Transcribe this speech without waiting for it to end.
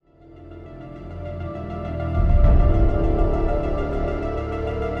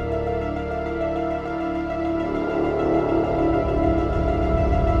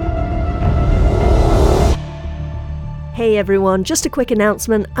Hey everyone, just a quick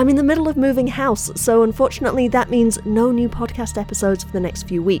announcement. I'm in the middle of moving house, so unfortunately that means no new podcast episodes for the next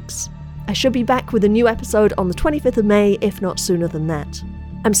few weeks. I should be back with a new episode on the 25th of May, if not sooner than that.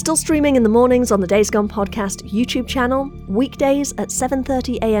 I'm still streaming in the mornings on the Days Gone podcast YouTube channel, weekdays at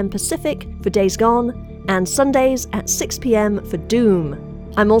 7:30am Pacific for Days Gone, and Sundays at 6pm for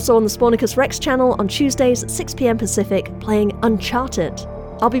Doom. I'm also on the Spornicus Rex channel on Tuesdays at 6pm Pacific playing Uncharted.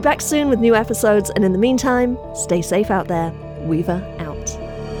 I'll be back soon with new episodes, and in the meantime, stay safe out there. Weaver out.